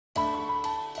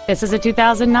This is a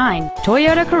 2009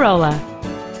 Toyota Corolla.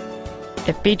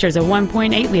 It features a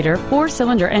 1.8-liter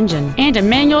four-cylinder engine and a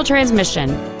manual transmission.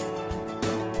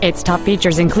 Its top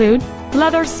features include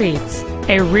leather seats,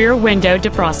 a rear window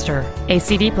defroster, a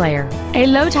CD player, a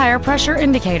low tire pressure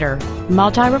indicator,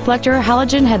 multi-reflector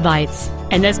halogen headlights,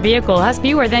 and this vehicle has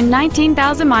fewer than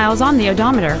 19,000 miles on the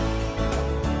odometer.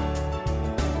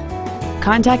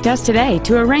 Contact us today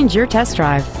to arrange your test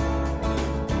drive.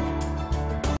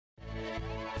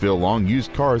 Phil Long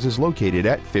Used Cars is located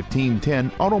at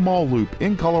 1510 Auto Mall Loop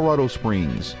in Colorado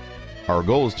Springs. Our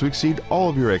goal is to exceed all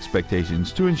of your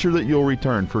expectations to ensure that you'll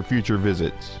return for future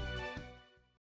visits.